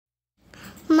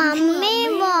Mummy,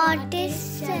 what is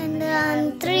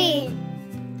Chandrayaan 3?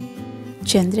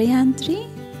 Chandrayaan 3?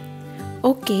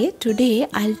 Okay, today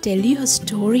I'll tell you a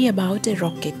story about a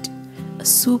rocket, a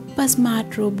super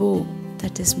smart robot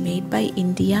that is made by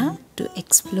India to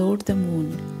explore the moon.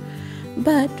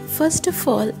 But first of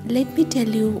all, let me tell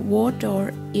you what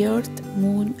our Earth,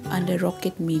 Moon and a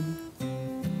rocket mean.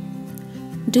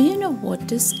 Do you know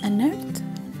what is an Earth?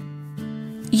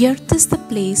 Earth is the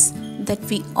place that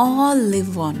we all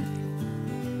live on.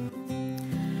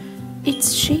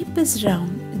 Its shape is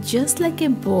round, just like a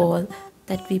ball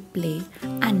that we play,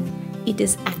 and it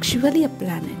is actually a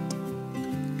planet.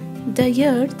 The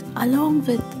Earth, along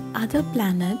with other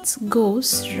planets,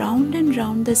 goes round and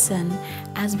round the sun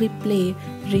as we play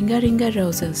Ringa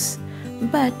Roses.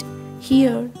 But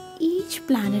here, each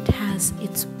planet has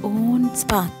its own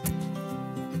path.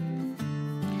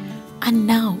 And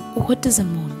now, what is a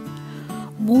moon?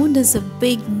 Moon is a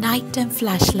big nighttime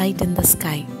flashlight in the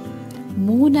sky.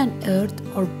 Moon and Earth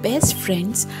are best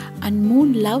friends, and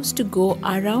Moon loves to go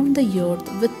around the Earth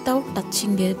without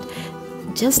touching it,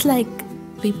 just like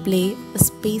we play a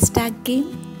space tag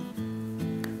game.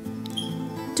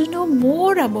 To know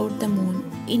more about the Moon,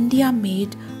 India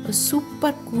made a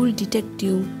super cool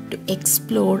detective to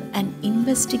explore and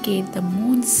investigate the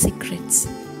Moon's secrets.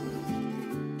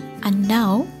 And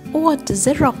now, what is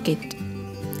a rocket?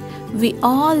 We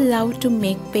all love to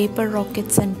make paper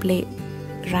rockets and play,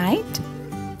 right?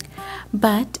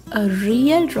 But a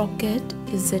real rocket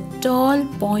is a tall,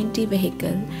 pointy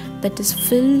vehicle that is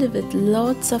filled with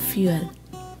lots of fuel.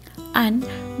 And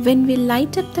when we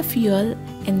light up the fuel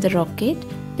in the rocket,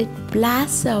 it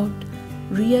blasts out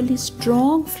really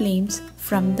strong flames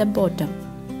from the bottom.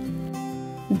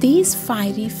 These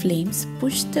fiery flames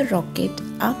push the rocket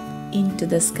up into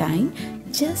the sky,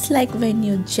 just like when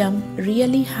you jump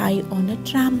really high on a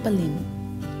trampoline.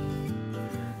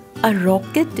 A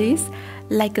rocket is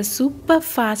like a super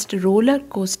fast roller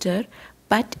coaster,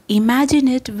 but imagine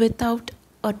it without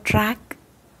a track.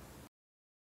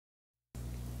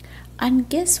 And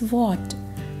guess what?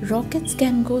 Rockets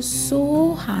can go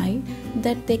so high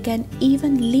that they can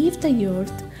even leave the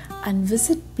Earth and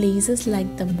visit places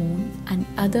like the Moon and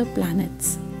other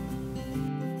planets.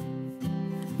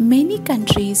 Many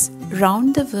countries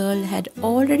around the world had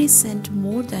already sent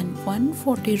more than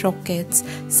 140 rockets.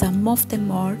 Some of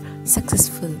them are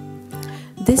successful.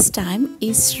 This time,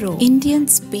 ISRO, Indian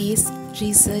Space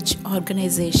Research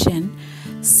Organization,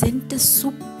 sent a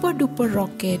super duper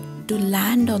rocket to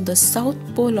land on the south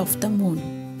pole of the Moon.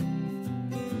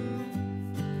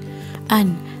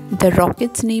 And the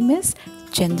rocket's name is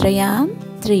Chandrayaan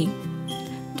 3.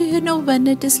 Do you know when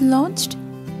it is launched?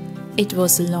 It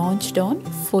was launched on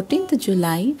 14th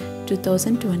July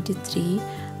 2023.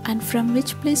 And from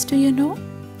which place do you know?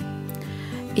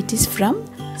 It is from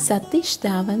Satish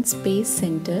Dhawan Space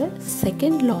Center,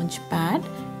 second launch pad,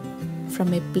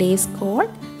 from a place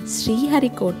called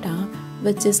Sriharikota,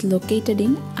 which is located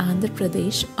in Andhra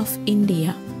Pradesh of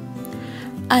India.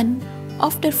 And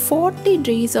after 40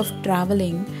 days of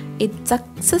traveling, it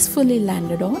successfully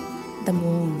landed on the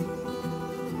Moon.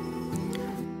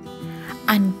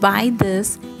 And by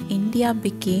this, India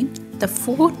became the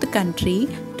fourth country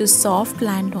to soft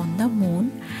land on the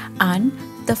Moon and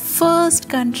the first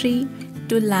country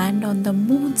to land on the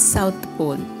Moon's south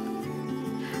pole.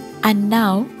 And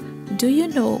now, do you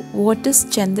know what is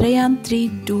Chandrayaan 3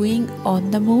 doing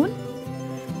on the Moon?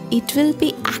 It will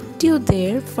be active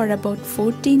there for about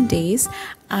 14 days,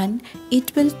 and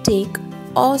it will take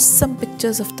awesome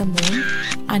pictures of the Moon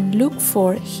and look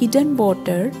for hidden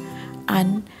water,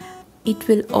 and it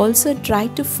will also try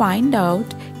to find out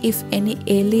if any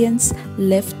aliens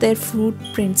left their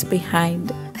footprints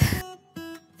behind.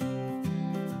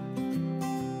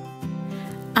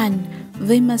 And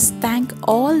we must thank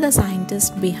all the scientists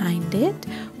behind it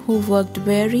who worked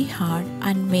very hard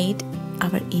and made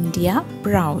our India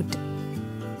proud.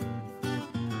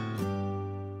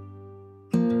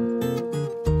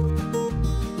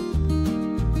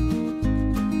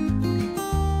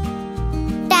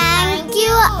 Thank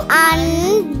you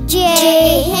and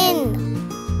Jai Hind.